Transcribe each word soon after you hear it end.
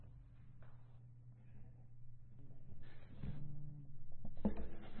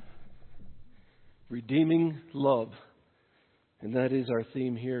Redeeming love. And that is our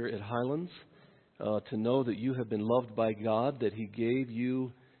theme here at Highlands. To know that you have been loved by God, that He gave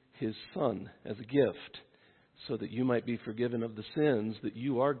you His Son as a gift so that you might be forgiven of the sins that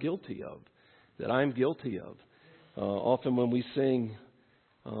you are guilty of, that I'm guilty of. Often when we sing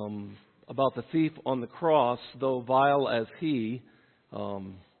about the thief on the cross, though vile as he,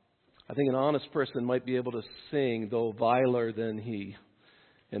 I think an honest person might be able to sing, though viler than he.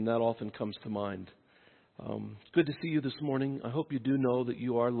 And that often comes to mind. It's good to see you this morning. I hope you do know that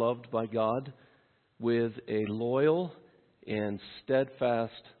you are loved by God with a loyal and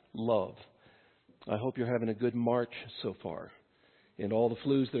steadfast love. I hope you're having a good March so far and all the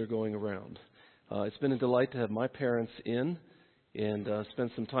flus that are going around. It's been a delight to have my parents in and spend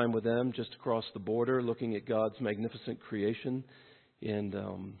some time with them just across the border looking at God's magnificent creation. And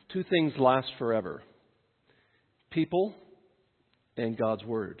two things last forever: people and God's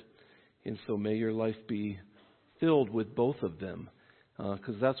Word. And so may your life be filled with both of them,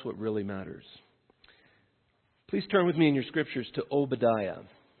 because that's what really matters. Please turn with me in your scriptures to Obadiah.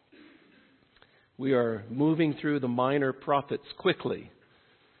 We are moving through the minor prophets quickly.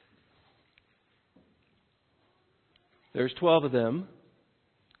 There's 12 of them.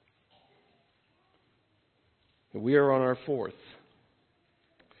 And we are on our fourth.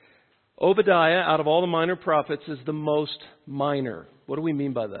 Obadiah, out of all the minor prophets, is the most minor. What do we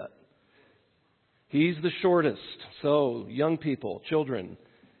mean by that? He's the shortest. So, young people, children,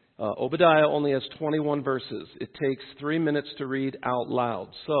 Obadiah only has 21 verses. It takes 3 minutes to read out loud.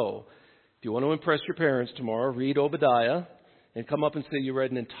 So, if you want to impress your parents tomorrow, read Obadiah and come up and say you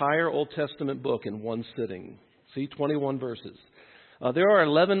read an entire Old Testament book in one sitting. See, 21 verses. There are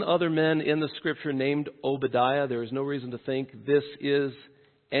 11 other men in the Scripture named Obadiah. There is no reason to think this is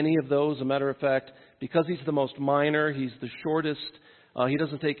any of those. As a matter of fact, because he's the most minor, he's the shortest, he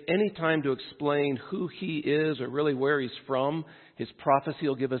doesn't take any time to explain who he is or really where he's from. His prophecy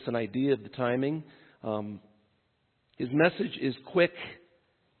will give us an idea of the timing. His message is quick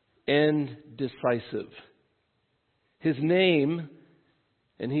and decisive. His name,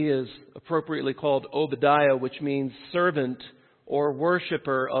 and he is appropriately called Obadiah, which means servant or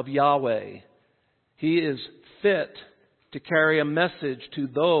worshiper of Yahweh. He is fit to carry a message to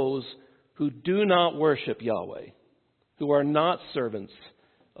those who do not worship Yahweh, who are not servants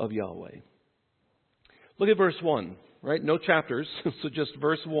of Yahweh. Look at verse 1, right? No chapters, so just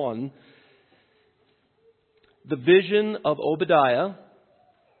verse 1. The vision of Obadiah,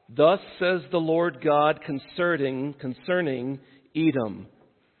 thus says the Lord God concerning Edom.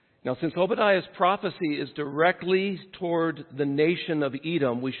 Now, since Obadiah's prophecy is directly toward the nation of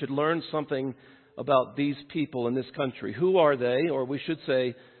Edom, we should learn something about these people in this country. Who are they? Or we should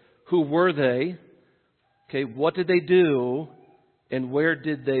say, who were they? Okay, what did they do? And where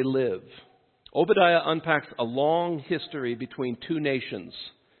did they live? Obadiah unpacks a long history between two nations.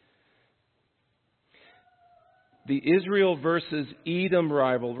 The Israel versus Edom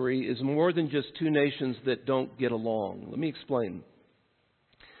rivalry is more than just two nations that don't get along. Let me explain.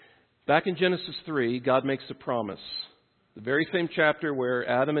 Back in Genesis 3, God makes a promise. The very same chapter where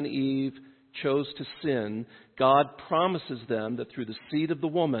Adam and Eve chose to sin, God promises them that through the seed of the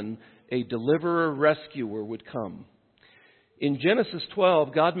woman, a deliverer, rescuer would come. In Genesis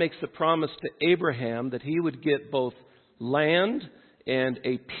 12, God makes a promise to Abraham that he would get both land and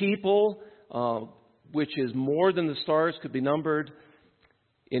a people, which is more than the stars could be numbered.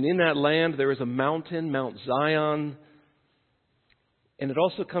 And in that land, there is a mountain, Mount Zion. And it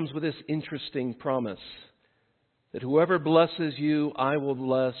also comes with this interesting promise that whoever blesses you, I will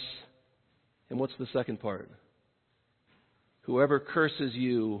bless. And what's the second part? Whoever curses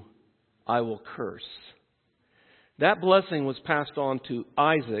you, I will curse. That blessing was passed on to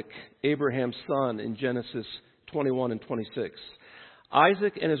Isaac, Abraham's son, in Genesis 21 and 26.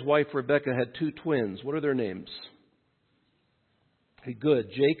 Isaac and his wife Rebekah had two twins. What are their names? Okay, good.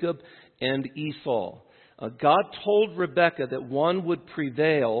 Jacob and Esau. God told Rebekah that one would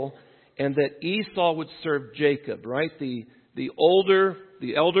prevail and that Esau would serve Jacob, right? The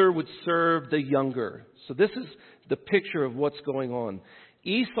elder would serve the younger. So this is the picture of what's going on.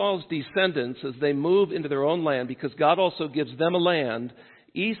 Esau's descendants, as they move into their own land, because God also gives them a land,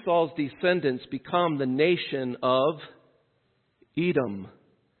 Esau's descendants become the nation of Edom.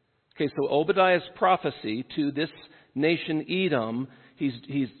 Okay, so Obadiah's prophecy to this nation Edom,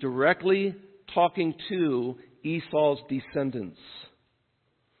 he's directly talking to Esau's descendants.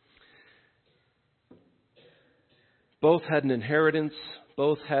 Both had an inheritance.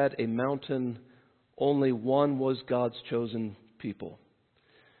 Both had a mountain. Only one was God's chosen people.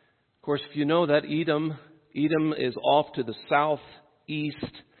 Of course, if you know that Edom is off to the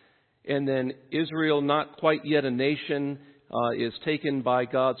southeast And then Israel, not quite yet a nation, is taken by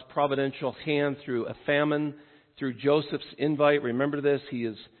God's providential hand through a famine, through Joseph's invite. Remember this, he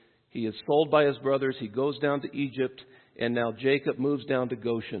is sold by his brothers. He goes down to Egypt, and now Jacob moves down to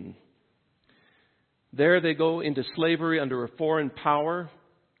Goshen. There they go into slavery under a foreign power.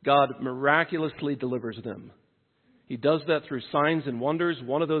 God miraculously delivers them. He does that through signs and wonders.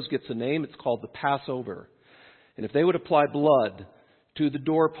 One of those gets a name. It's called the Passover. And if they would apply blood to the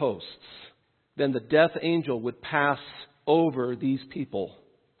doorposts, then the death angel would pass over these people.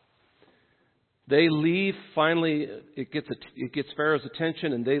 They leave. Finally, it gets Pharaoh's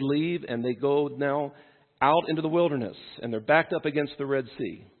attention, and they leave, and they go now out into the wilderness, and they're backed up against the Red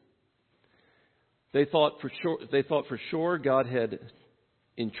Sea. They thought for sure God had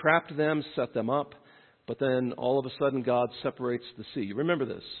entrapped them, set them up, but then all of a sudden God separates the sea. Remember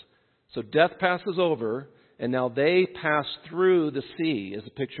this. So death passes over, and now they pass through the sea as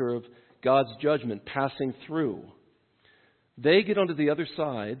a picture of God's judgment passing through. They get onto the other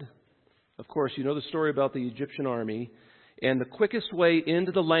side. Of course, you know the story about the Egyptian army. And the quickest way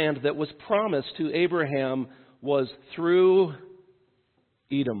into the land that was promised to Abraham was through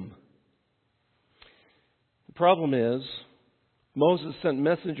Edom. The problem is, Moses sent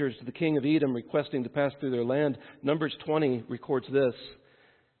messengers to the king of Edom requesting to pass through their land. Numbers 20 records this.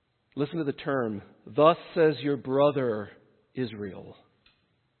 Listen to the term, "Thus says your brother Israel."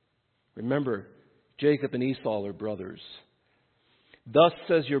 Remember, Jacob and Esau are brothers. "Thus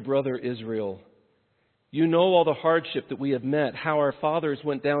says your brother Israel, you know all the hardship that we have met, how our fathers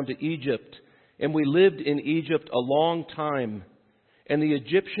went down to Egypt, and we lived in Egypt a long time. And the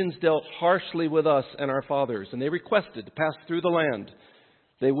Egyptians dealt harshly with us and our fathers." And they requested to pass through the land.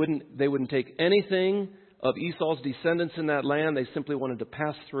 They wouldn't take anything of Esau's descendants in that land. They simply wanted to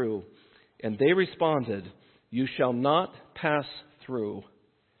pass through. And they responded, "You shall not pass through."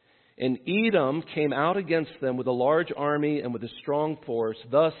 And Edom came out against them with a large army and with a strong force.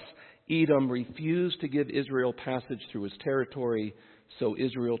 Thus Edom refused to give Israel passage through his territory, so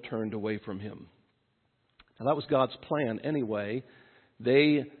Israel turned away from him. Now that was God's plan anyway.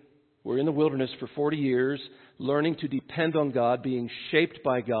 They were in the wilderness for 40 years, learning to depend on God, being shaped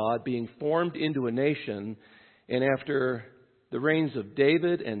by God, being formed into a nation. And after the reigns of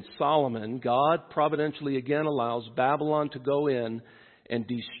David and Solomon, God providentially again allows Babylon to go in and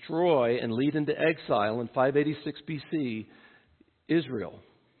destroy and lead into exile in 586 BC Israel.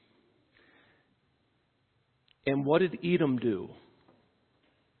 And what did Edom do?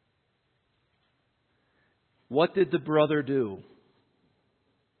 What did the brother do?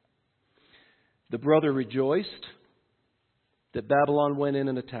 The brother rejoiced that Babylon went in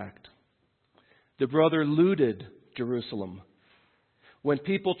and attacked. The brother looted Jerusalem. When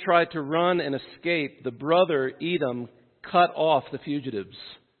people tried to run and escape, the brother, Edom, cut off the fugitives.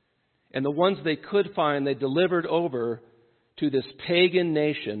 And the ones they could find, they delivered over to this pagan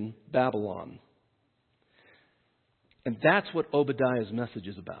nation, Babylon. And that's what Obadiah's message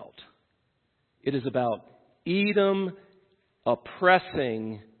is about. It is about Edom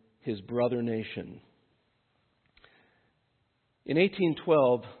oppressing his brother nation. In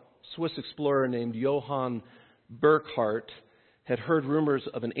 1812, a Swiss explorer named Johann Burckhardt had heard rumors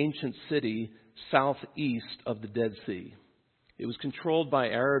of an ancient city southeast of the Dead Sea. It was controlled by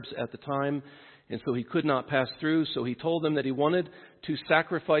Arabs at the time, and so he could not pass through. So he told them that he wanted to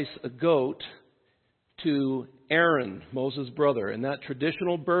sacrifice a goat to Aaron, Moses' brother. And that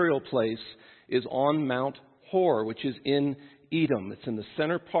traditional burial place is on Mount Hor, which is in Edom. It's in the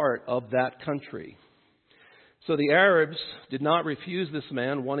center part of that country. So the Arabs did not refuse this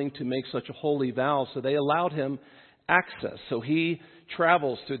man wanting to make such a holy vow, so they allowed him access. So he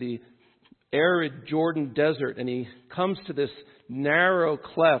travels through the arid Jordan desert, and he comes to this narrow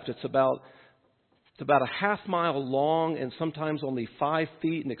cleft. It's about a half mile long and sometimes only 5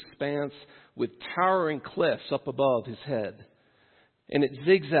 feet in expanse, with towering cliffs up above his head. And it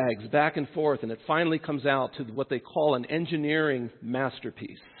zigzags back and forth, and it finally comes out to what they call an engineering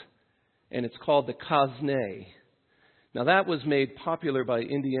masterpiece. And it's called the Kasneh. Now that was made popular by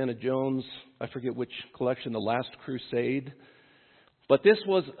Indiana Jones, I forget which collection, The Last Crusade. But this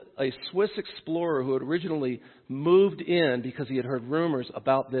was a Swiss explorer who had originally moved in because he had heard rumors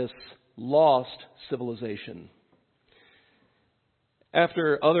about this lost civilization.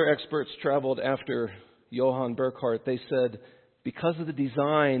 After other experts traveled after Johann Burckhardt, they said, because of the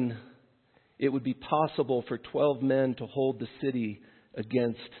design, it would be possible for 12 men to hold the city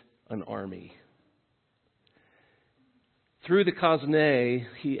against an army. Through the Kasneh,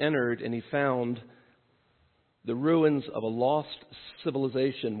 he entered and he found the ruins of a lost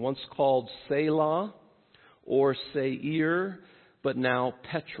civilization, once called Selah or Seir, but now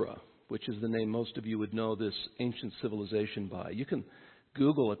Petra. which is the name most of you would know this ancient civilization by. You can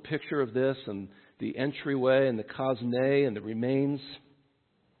Google a picture of this and the entryway and the Kasne and the remains.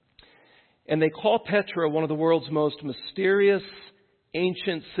 And they call Petra one of the world's most mysterious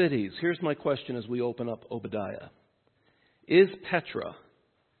ancient cities. Here's my question as we open up Obadiah. Is Petra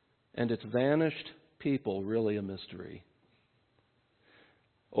and its vanished people really a mystery?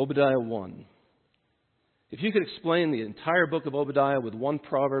 Obadiah 1. If you could explain the entire book of Obadiah with one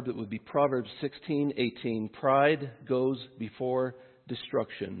proverb, it would be Proverbs 16:18. Pride goes before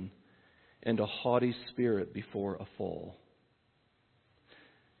destruction, and a haughty spirit before a fall.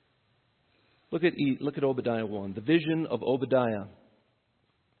 Look at Obadiah 1, the vision of Obadiah.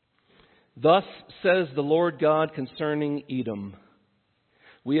 Thus says the Lord God concerning Edom.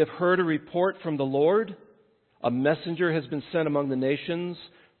 We have heard a report from the Lord. A messenger has been sent among the nations.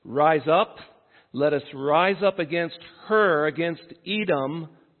 Rise up. Let us rise up against her, against Edom,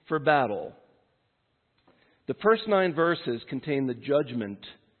 for battle. The first 9 verses contain the judgment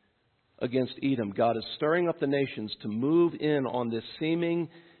against Edom. God is stirring up the nations to move in on this seeming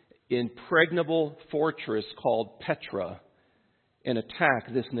impregnable fortress called Petra and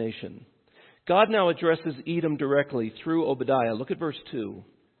attack this nation. God now addresses Edom directly through Obadiah. Look at verse 2.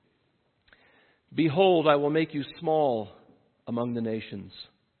 Behold, I will make you small among the nations.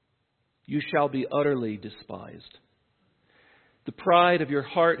 You shall be utterly despised. The pride of your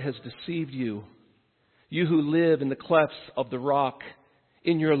heart has deceived you. You who live in the clefts of the rock,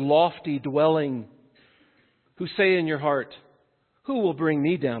 in your lofty dwelling, who say in your heart, who will bring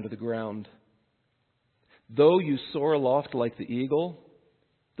me down to the ground? Though you soar aloft like the eagle,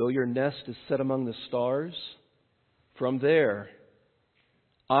 though your nest is set among the stars, from there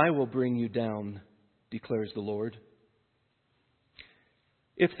I will bring you down, declares the Lord.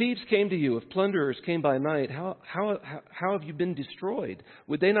 If thieves came to you, if plunderers came by night, how have you been destroyed?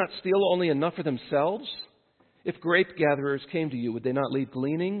 Would they not steal only enough for themselves? If grape gatherers came to you, would they not leave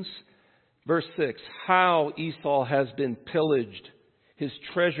gleanings? Verse 6, how Esau has been pillaged, his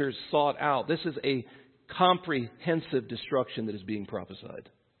treasures sought out. This is a comprehensive destruction that is being prophesied.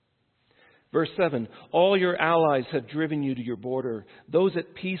 Verse 7, all your allies have driven you to your border. Those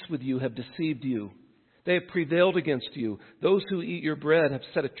at peace with you have deceived you. They have prevailed against you. Those who eat your bread have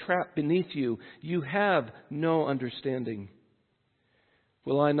set a trap beneath you. You have no understanding.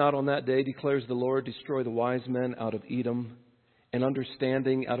 Will I not on that day, declares the Lord, destroy the wise men out of Edom and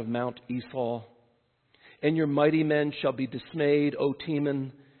understanding out of Mount Esau? And your mighty men shall be dismayed, O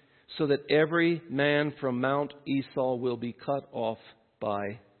Teman, so that every man from Mount Esau will be cut off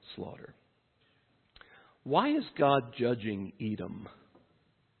by slaughter. Why is God judging Edom?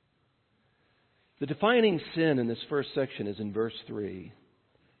 The defining sin in this first section is in verse 3.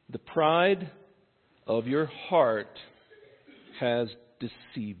 The pride of your heart has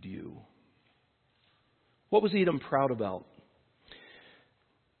deceived you. What was Edom proud about?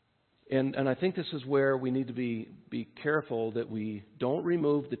 And I think this is where we need to be careful that we don't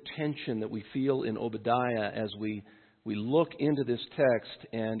remove the tension that we feel in Obadiah as we look into this text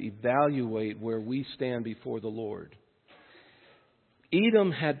and evaluate where we stand before the Lord.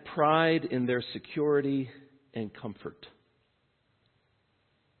 Edom had pride in their security and comfort.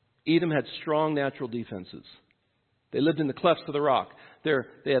 Edom had strong natural defenses. They lived in the clefts of the rock. They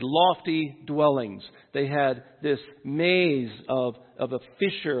had lofty dwellings. They had this maze of a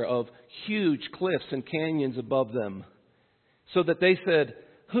fissure of huge cliffs and canyons above them. So that they said,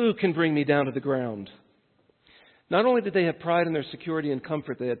 who can bring me down to the ground? Not only did they have pride in their security and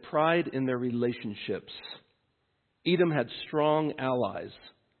comfort, they had pride in their relationships. Edom had strong allies.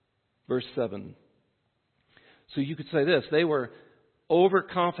 Verse 7. So you could say this, they were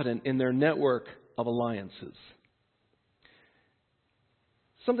overconfident in their network of alliances.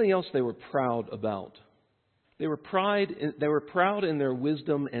 Something else they were proud about. They were proud in their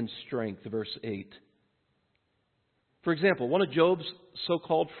wisdom and strength, verse 8. For example, one of Job's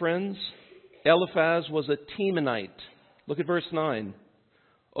so-called friends, Eliphaz, was a Temanite. Look at verse 9.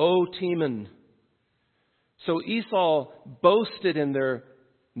 O Teman. So Esau boasted in their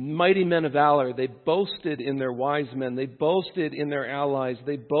mighty men of valor. They boasted in their wise men. They boasted in their allies.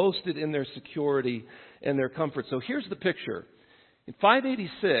 They boasted in their security and their comfort. So here's the picture. In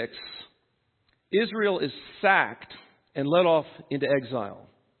 586, Israel is sacked and led off into exile.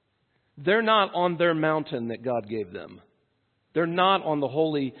 They're not on their mountain that God gave them. They're not in the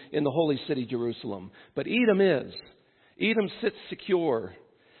holy city, Jerusalem. But Edom is. Edom sits secure.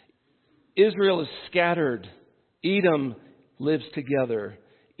 Israel is scattered. Edom lives together.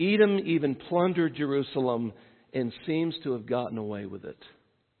 Edom even plundered Jerusalem and seems to have gotten away with it.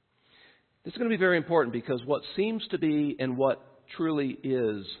 This is going to be very important because what seems to be and what truly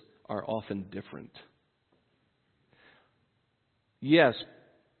is are often different. Yes,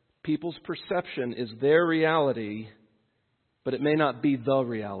 people's perception is their reality, but it may not be the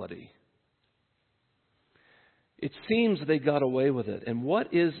reality. It seems they got away with it. And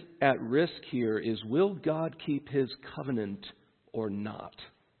what is at risk here is, will God keep His covenant or not?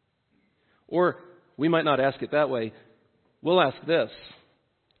 Or we might not ask it that way. We'll ask this: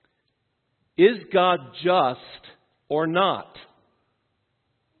 is God just or not?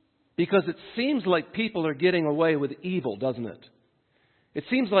 Because it seems like people are getting away with evil, doesn't it? It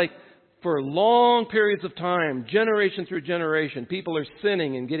seems like for long periods of time, generation through generation, people are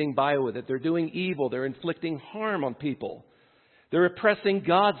sinning and getting by with it. They're doing evil. They're inflicting harm on people. They're oppressing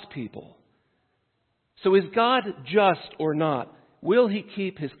God's people. So is God just or not? Will He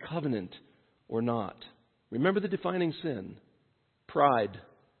keep His covenant or not? Remember the defining sin. Pride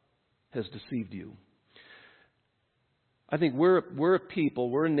has deceived you. I think we're a people,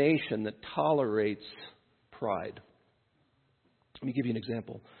 we're a nation that tolerates pride. Let me give you an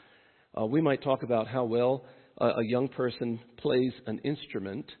example. We might talk about how well a young person plays an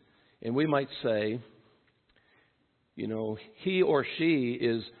instrument, and we might say, you know, he or she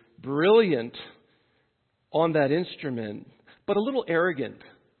is brilliant on that instrument, but a little arrogant.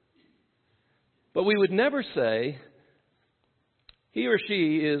 But we would never say he or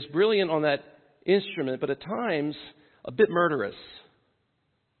she is brilliant on that instrument, but at times a bit murderous.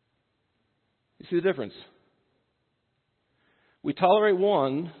 You see the difference? We tolerate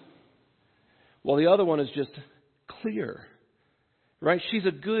one while the other one is just clear. Right? She's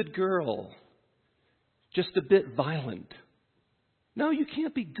a good girl, just a bit violent. No, you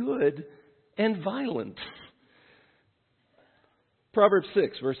can't be good and violent. Proverbs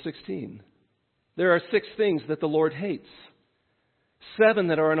 6, verse 16. There are 6 things that the Lord hates. 7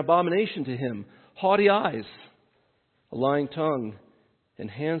 that are an abomination to Him: haughty eyes, a lying tongue,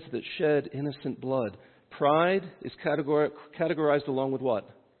 and hands that shed innocent blood. Pride is categorized along with what?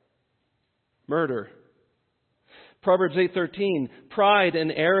 Murder. Proverbs 8:13. Pride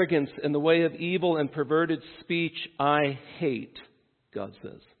and arrogance and the way of evil and perverted speech I hate, God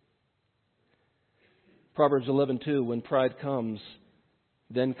says. Proverbs 11:2. When pride comes,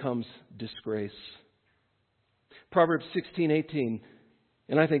 then comes disgrace. Proverbs 16:18.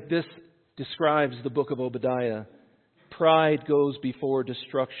 And I think this describes the book of Obadiah. Pride goes before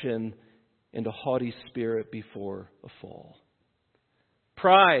destruction, and a haughty spirit before a fall.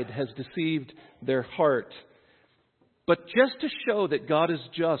 Pride has deceived their heart. But just to show that God is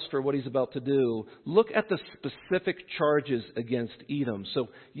just for what He's about to do, look at the specific charges against Edom. So,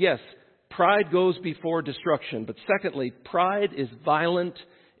 yes, pride goes before destruction. But secondly, pride is violent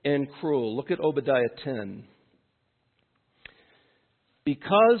and cruel. Look at Obadiah 10.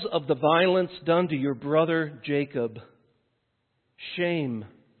 Because of the violence done to your brother Jacob, shame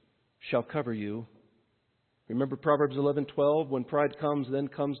shall cover you. Remember Proverbs 11:12, when pride comes, then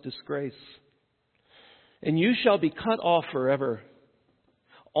comes disgrace. And you shall be cut off forever.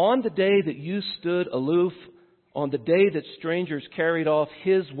 On the day that you stood aloof, on the day that strangers carried off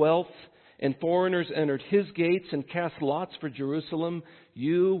His wealth and foreigners entered His gates and cast lots for Jerusalem,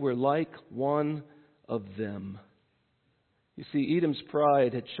 you were like one of them. You see, Edom's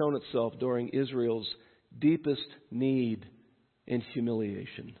pride had shown itself during Israel's deepest need and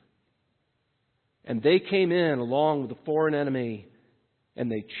humiliation. And they came in along with the foreign enemy,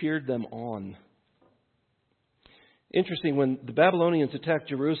 and they cheered them on. Interesting, when the Babylonians attacked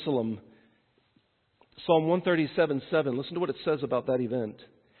Jerusalem, Psalm 137:7, listen to what it says about that event.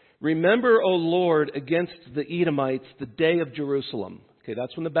 Remember, O Lord, against the Edomites the day of Jerusalem. Okay,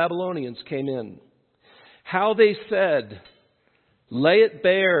 that's when the Babylonians came in. How they said, lay it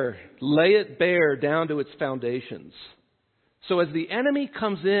bare down to its foundations. So as the enemy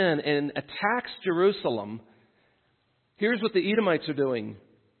comes in and attacks Jerusalem, here's what the Edomites are doing.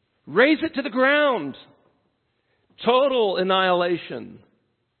 Raze it to the ground. Total annihilation.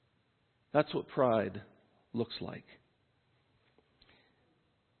 That's what pride looks like.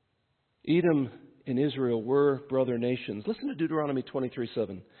 Edom and Israel were brother nations. Listen to Deuteronomy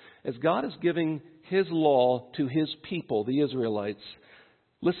 23:7. As God is giving His law to His people, the Israelites,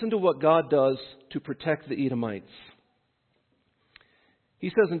 listen to what God does to protect the Edomites. He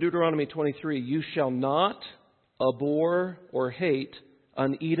says in Deuteronomy 23, you shall not abhor or hate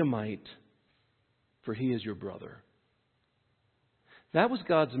an Edomite, for he is your brother. That was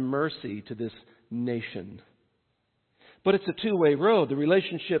God's mercy to this nation. But it's a two-way road. The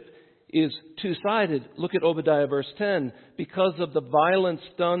relationship is two-sided. Look at Obadiah verse 10. Because of the violence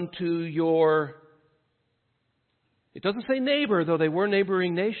done to your, it doesn't say neighbor, though they were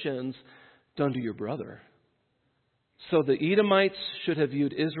neighboring nations, done to your brother. So the Edomites should have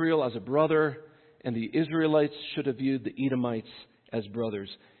viewed Israel as a brother, and the Israelites should have viewed the Edomites as brothers.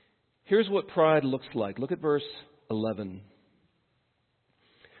 Here's what pride looks like. Look at verse 11.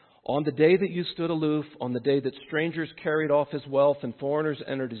 On the day that you stood aloof, on the day that strangers carried off his wealth and foreigners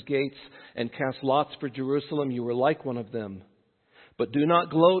entered his gates and cast lots for Jerusalem, you were like one of them. But do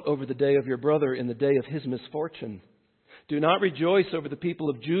not gloat over the day of your brother in the day of his misfortune. Do not rejoice over the people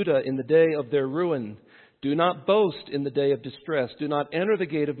of Judah in the day of their ruin. Do not boast in the day of distress. Do not enter the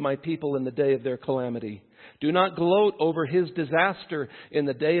gate of my people in the day of their calamity. Do not gloat over his disaster in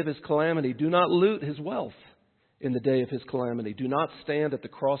the day of his calamity. Do not loot his wealth in the day of his calamity. Do not stand at the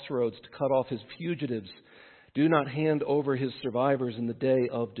crossroads to cut off his fugitives. Do not hand over his survivors in the day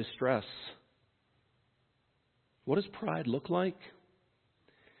of distress. What does pride look like?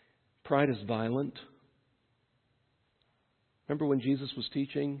 Pride is violent. Remember when Jesus was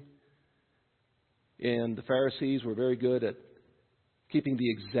teaching and the Pharisees were very good at keeping the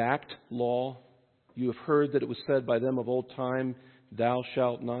exact law? You have heard that it was said by them of old time, thou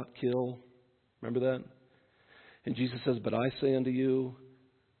shalt not kill. Remember that? And Jesus says, but I say unto you,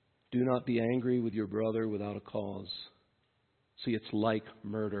 do not be angry with your brother without a cause. See, it's like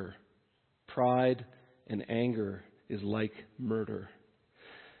murder. Pride and anger is like murder.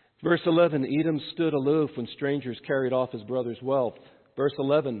 Verse 11, Edom stood aloof when strangers carried off his brother's wealth. Verse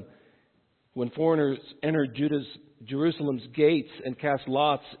 11, when foreigners entered Jerusalem's gates and cast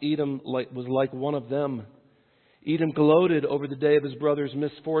lots, Edom was like one of them. Edom gloated over the day of his brother's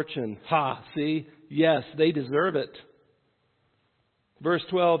misfortune. Ha, see? Yes, they deserve it. Verse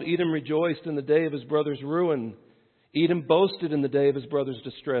 12, Edom rejoiced in the day of his brother's ruin. Edom boasted in the day of his brother's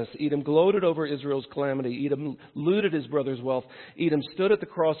distress. Edom gloated over Israel's calamity. Edom looted his brother's wealth. Edom stood at the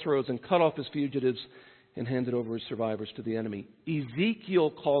crossroads and cut off his fugitives and handed over his survivors to the enemy.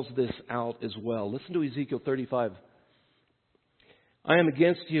 Ezekiel calls this out as well. Listen to Ezekiel 35. I am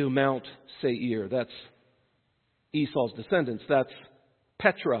against you, Mount Seir. That's Esau's descendants. That's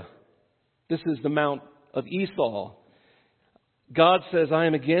Petra. This is the Mount of Esau. God says, I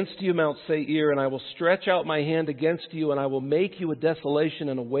am against you, Mount Seir, and I will stretch out my hand against you, and I will make you a desolation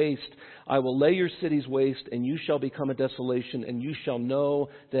and a waste. I will lay your cities waste, and you shall become a desolation, and you shall know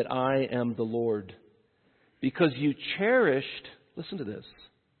that I am the Lord. Because you cherished, listen to this,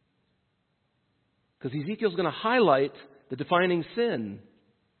 because Ezekiel's going to highlight the defining sin.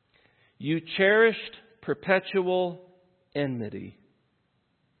 You cherished perpetual enmity.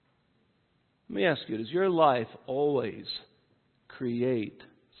 Let me ask you, does your life always create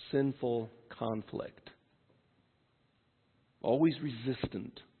sinful conflict? Always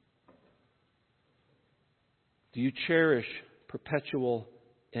resistant? Do you cherish perpetual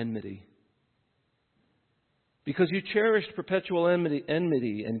enmity? Because you cherished perpetual enmity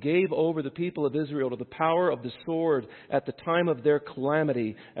and gave over the people of Israel to the power of the sword at the time of their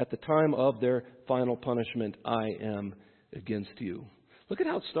calamity, at the time of their final punishment, I am against you. Look at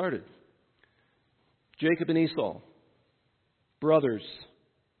how it started. Jacob and Esau, brothers,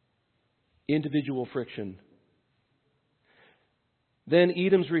 individual friction. Then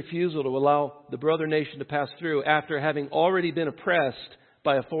Edom's refusal to allow the brother nation to pass through after having already been oppressed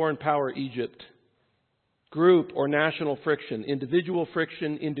by a foreign power, Egypt. Group or national friction, individual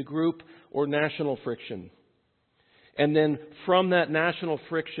friction into group or national friction. And then from that national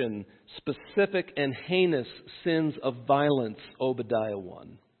friction, specific and heinous sins of violence, Obadiah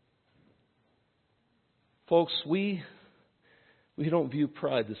 1. Folks, we don't view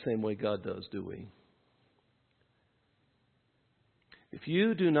pride the same way God does, do we? If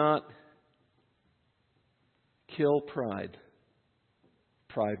you do not kill pride,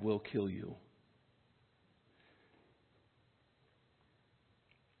 pride will kill you.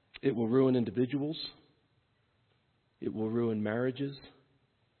 It will ruin individuals. It will ruin marriages.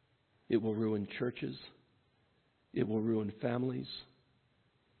 It will ruin churches. It will ruin families.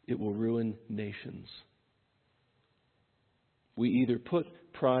 It will ruin nations. We either put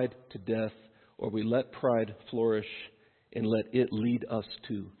pride to death or we let pride flourish and let it lead us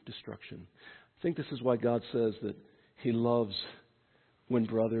to destruction. I think this is why God says that He loves when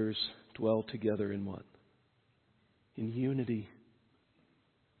brothers dwell together in what? In unity.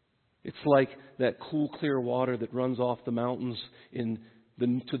 It's like that cool, clear water that runs off the mountains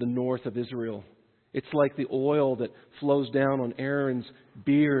to the north of Israel. It's like the oil that flows down on Aaron's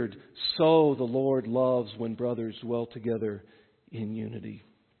beard. So the Lord loves when brothers dwell together in unity.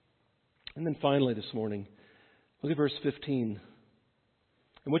 And then finally this morning, look at verse 15.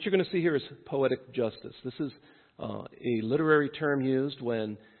 And what you're going to see here is poetic justice. This is a literary term used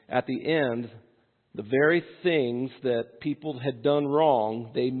when at the end, the very things that people had done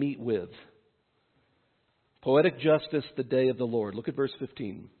wrong, they meet with. Poetic justice, the day of the Lord. Look at verse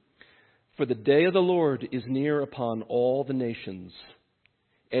 15. For the day of the Lord is near upon all the nations.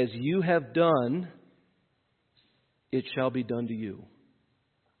 As you have done, it shall be done to you.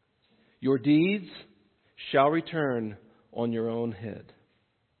 Your deeds shall return on your own head.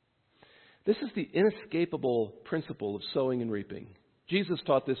 This is the inescapable principle of sowing and reaping. Jesus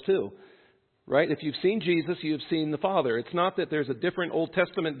taught this too, right? If you've seen Jesus, you've seen the Father. It's not that there's a different Old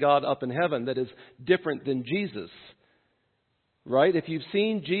Testament God up in heaven that is different than Jesus, right? If you've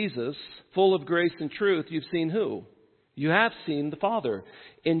seen Jesus, full of grace and truth, you've seen who? You have seen the Father.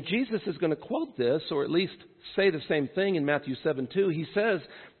 And Jesus is going to quote this, or at least say the same thing in Matthew 7:2. He says,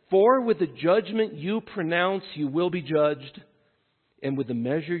 "For with the judgment you pronounce, you will be judged, and with the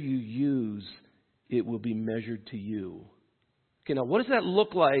measure you use, it will be measured to you." Okay, now what does that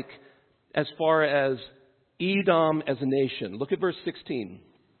look like as far as Edom as a nation? Look at verse 16.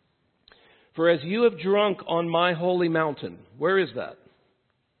 For as you have drunk on my holy mountain. Where is that?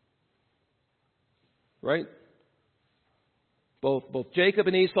 Right? Both Jacob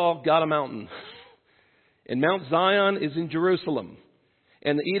and Esau got a mountain. And Mount Zion is in Jerusalem.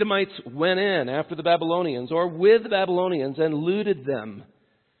 And the Edomites went in after the Babylonians, or with the Babylonians, and looted them,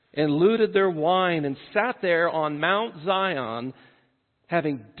 and looted their wine, and sat there on Mount Zion,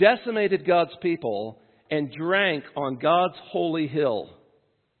 having decimated God's people, and drank on God's holy hill.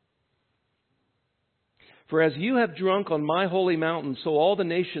 For as you have drunk on my holy mountain, so all the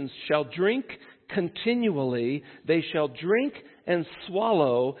nations shall drink continually. They shall drink and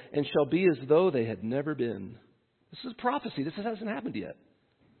swallow, and shall be as though they had never been. This is prophecy. This hasn't happened yet.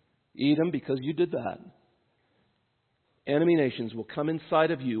 Edom, because you did that, enemy nations will come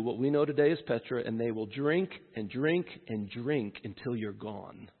inside of you, what we know today as Petra, and they will drink and drink and drink until you're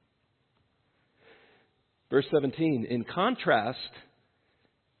gone. Verse 17, in contrast,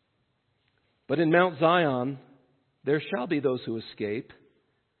 but in Mount Zion there shall be those who escape,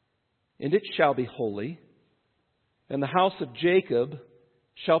 and it shall be holy, and the house of Jacob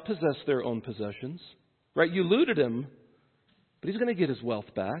shall possess their own possessions. Right? You looted him, but he's going to get his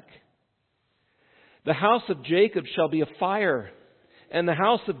wealth back. The house of Jacob shall be a fire, and the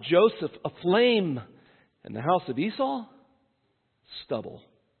house of Joseph a flame, and the house of Esau stubble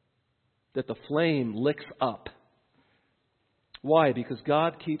that the flame licks up. Why? Because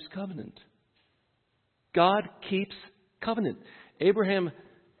God keeps covenant. God keeps covenant. Abraham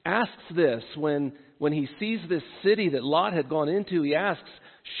asks this when he sees this city that Lot had gone into. He asks,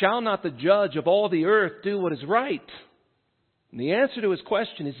 shall not the judge of all the earth do what is right? And the answer to his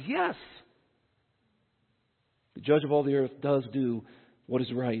question is yes. The judge of all the earth does do what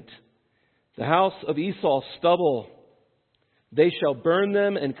is right. The house of Esau stubble. They shall burn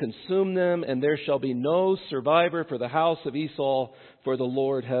them and consume them, and there shall be no survivor for the house of Esau, for the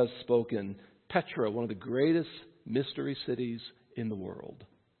Lord has spoken. Petra, one of the greatest mystery cities in the world.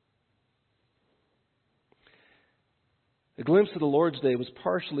 The glimpse of the Lord's Day was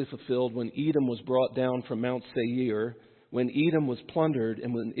partially fulfilled when Edom was brought down from Mount Seir, when Edom was plundered,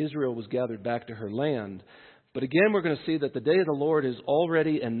 and when Israel was gathered back to her land. But again, we're going to see that the day of the Lord is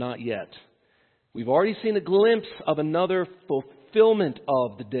already and not yet. We've already seen a glimpse of another fulfillment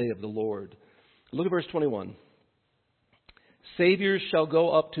of the day of the Lord. Look at verse 21. Saviors shall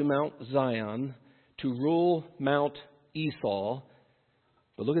go up to Mount Zion to rule Mount Esau.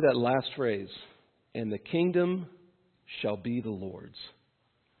 But look at that last phrase. And the kingdom shall be the Lord's.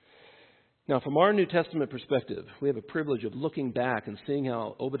 Now, from our New Testament perspective, we have a privilege of looking back and seeing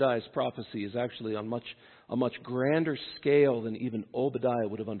how Obadiah's prophecy is actually on a much grander scale than even Obadiah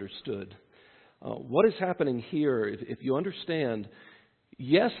would have understood. What is happening here, if you understand,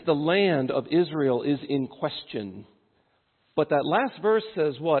 yes, the land of Israel is in question. But that last verse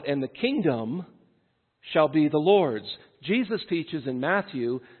says what? And the kingdom shall be the Lord's. Jesus teaches in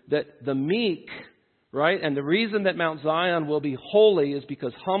Matthew that the meek, right? And the reason that Mount Zion will be holy is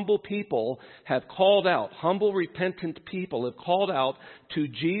because humble people have called out, humble repentant people have called out to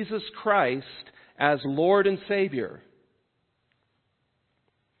Jesus Christ as Lord and Savior.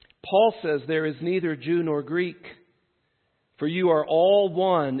 Paul says there is neither Jew nor Greek, for you are all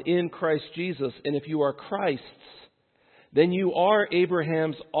one in Christ Jesus. And if you are Christ's, then you are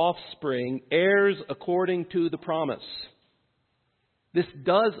Abraham's offspring, heirs according to the promise. This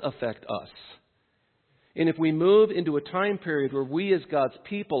does affect us. And if we move into a time period where we as God's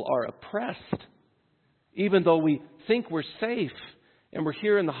people are oppressed, even though we think we're safe and we're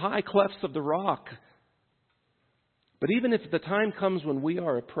here in the high clefts of the rock, but even if the time comes when we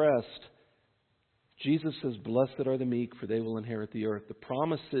are oppressed, Jesus says, blessed are the meek, for they will inherit the earth. The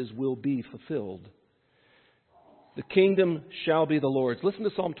promises will be fulfilled. The kingdom shall be the Lord's. Listen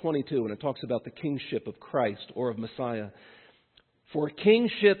to Psalm 22 when it talks about the kingship of Christ or of Messiah. For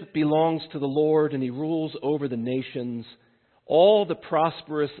kingship belongs to the Lord, and He rules over the nations. All the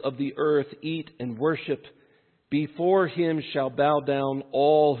prosperous of the earth eat and worship. Before Him shall bow down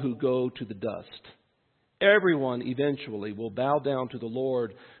all who go to the dust. Everyone eventually will bow down to the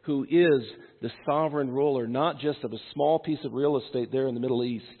Lord, who is the sovereign ruler, not just of a small piece of real estate there in the Middle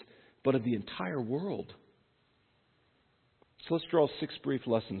East, but of the entire world. So let's draw 6 brief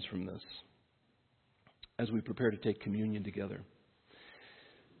lessons from this as we prepare to take communion together.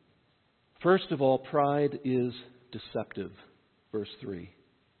 First of all, pride is deceptive. Verse 3.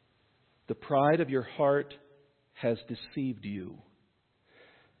 The pride of your heart has deceived you.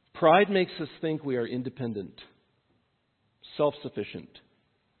 Pride makes us think we are independent, self-sufficient,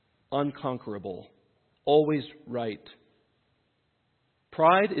 unconquerable, always right.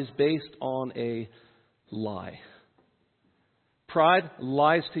 Pride is based on a lie. Pride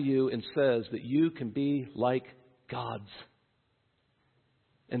lies to you and says that you can be like gods.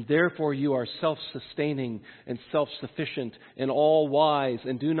 And therefore you are self-sustaining and self-sufficient and all-wise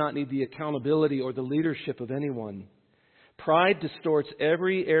and do not need the accountability or the leadership of anyone. Pride distorts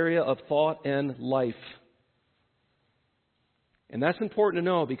every area of thought and life. And that's important to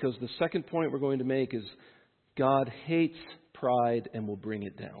know, because the second point we're going to make is God hates pride and will bring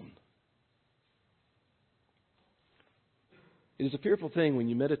it down. It is a fearful thing when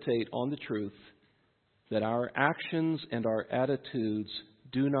you meditate on the truth that our actions and our attitudes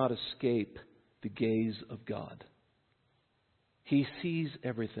do not escape the gaze of God. He sees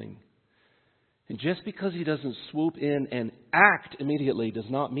everything. And just because He doesn't swoop in and act immediately does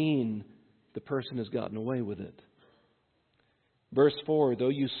not mean the person has gotten away with it. Verse 4, though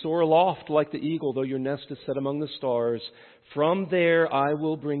you soar aloft like the eagle, though your nest is set among the stars, from there I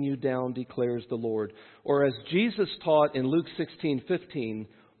will bring you down, declares the Lord. Or as Jesus taught in Luke 16:15,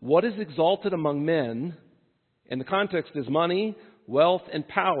 what is exalted among men, and the context is money, wealth, and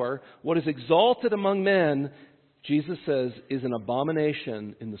power, what is exalted among men, Jesus says, is an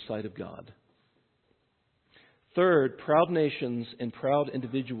abomination in the sight of God. Third, proud nations and proud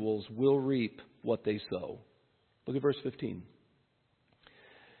individuals will reap what they sow. Look at verse 15.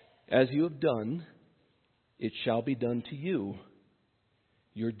 As you have done, it shall be done to you.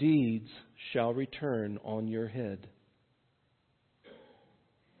 Your deeds shall return on your head.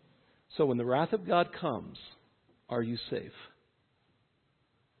 So when the wrath of God comes, are you safe?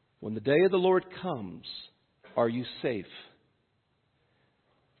 When the day of the Lord comes, are you safe?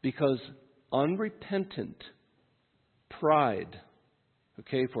 Because unrepentant pride,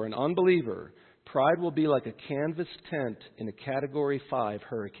 for an unbeliever, pride will be like a canvas tent in a Category 5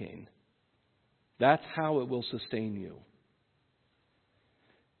 hurricane. That's how it will sustain you.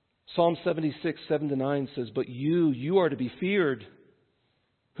 Psalm 76, 7-9 says, but you are to be feared.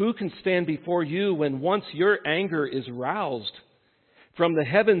 Who can stand before you when once your anger is roused? From the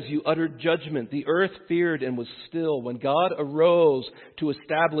heavens you uttered judgment. The earth feared and was still. When God arose to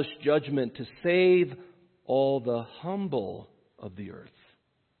establish judgment, to save all the humble of the earth.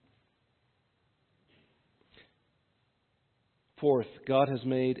 Fourth, God has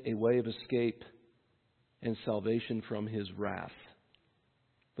made a way of escape and salvation from His wrath.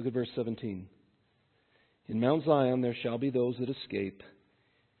 Look at verse 17. In Mount Zion there shall be those that escape,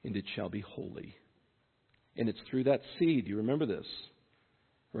 and it shall be holy. And it's through that seed. You remember this,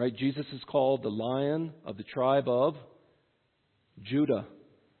 right? Jesus is called the Lion of the tribe of Judah.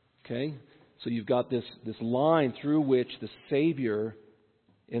 Okay? So you've got this line through which the Savior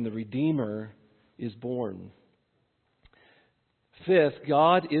and the Redeemer is born. Fifth,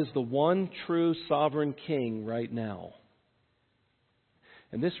 God is the one true sovereign King right now.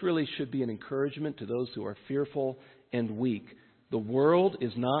 And this really should be an encouragement to those who are fearful and weak. The world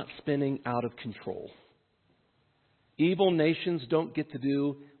is not spinning out of control. Evil nations don't get to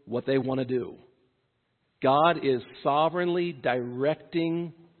do what they want to do. God is sovereignly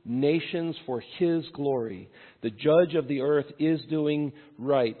directing nations for His glory. The judge of the earth is doing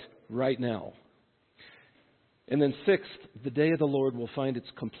right now. And then sixth, the day of the Lord will find its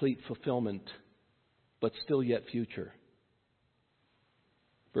complete fulfillment, but still yet future.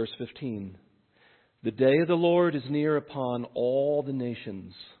 Verse 15, the day of the Lord is near upon all the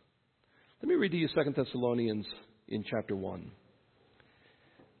nations. Let me read to you 2 Thessalonians in chapter 1.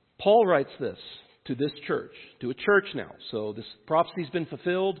 Paul writes this to this church, to a church now. So this prophecy's been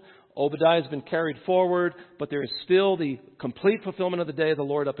fulfilled. Obadiah has been carried forward, but there is still the complete fulfillment of the day of the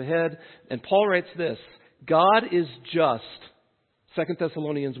Lord up ahead. And Paul writes this, God is just. 2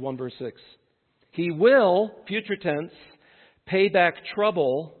 Thessalonians 1 verse 6. He will, future tense, pay back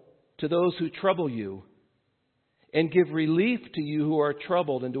trouble to those who trouble you and give relief to you who are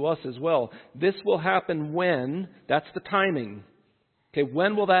troubled, and to us as well. This will happen when, that's the timing. Okay,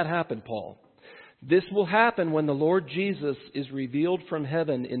 when will that happen, Paul? This will happen when the Lord Jesus is revealed from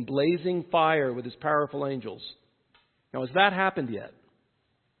heaven in blazing fire with His powerful angels. Now, has that happened yet?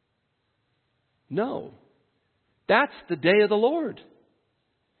 No. That's the day of the Lord.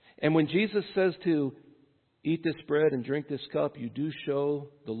 And when Jesus says to eat this bread and drink this cup, you do show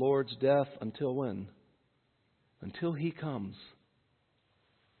the Lord's death until when? Until He comes.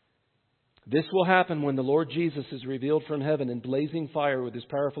 This will happen when the Lord Jesus is revealed from heaven in blazing fire with His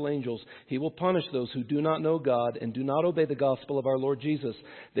powerful angels. He will punish those who do not know God and do not obey the gospel of our Lord Jesus.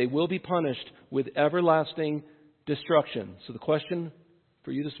 They will be punished with everlasting destruction. So the question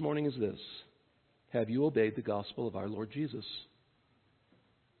for you this morning is this: have you obeyed the gospel of our Lord Jesus?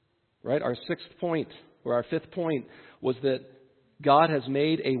 Right? Our sixth point, or our fifth point, was that God has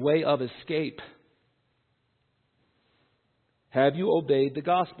made a way of escape. Have you obeyed the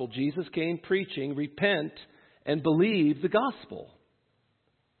gospel? Jesus came preaching, repent and believe the gospel.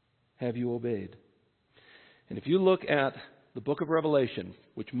 Have you obeyed? And if you look at the book of Revelation,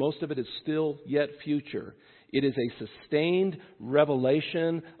 which most of it is still yet future, it is a sustained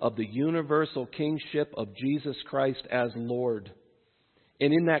revelation of the universal kingship of Jesus Christ as Lord.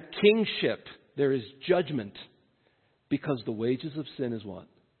 And in that kingship, there is judgment, because the wages of sin is what?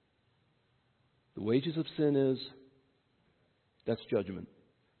 The wages of sin is, that's judgment.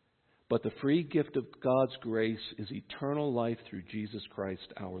 But the free gift of God's grace is eternal life through Jesus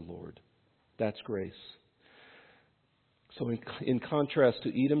Christ our Lord. That's grace. So in contrast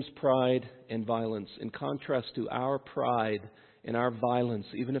to Edom's pride and violence, in contrast to our pride and our violence,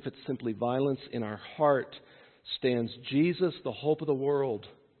 even if it's simply violence in our heart, stands Jesus, the hope of the world,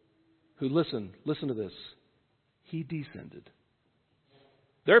 who, listen to this, He descended.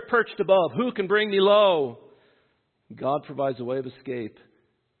 They're perched above. Who can bring me low? God provides a way of escape,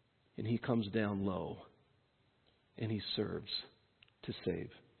 and He comes down low, and He serves to save.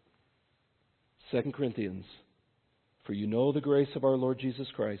 2 Corinthians, for you know the grace of our Lord Jesus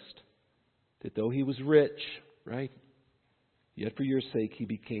Christ, that though He was rich, right, yet for your sake He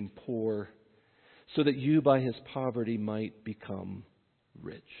became poor, so that you by His poverty might become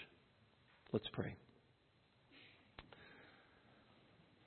rich. Let's pray.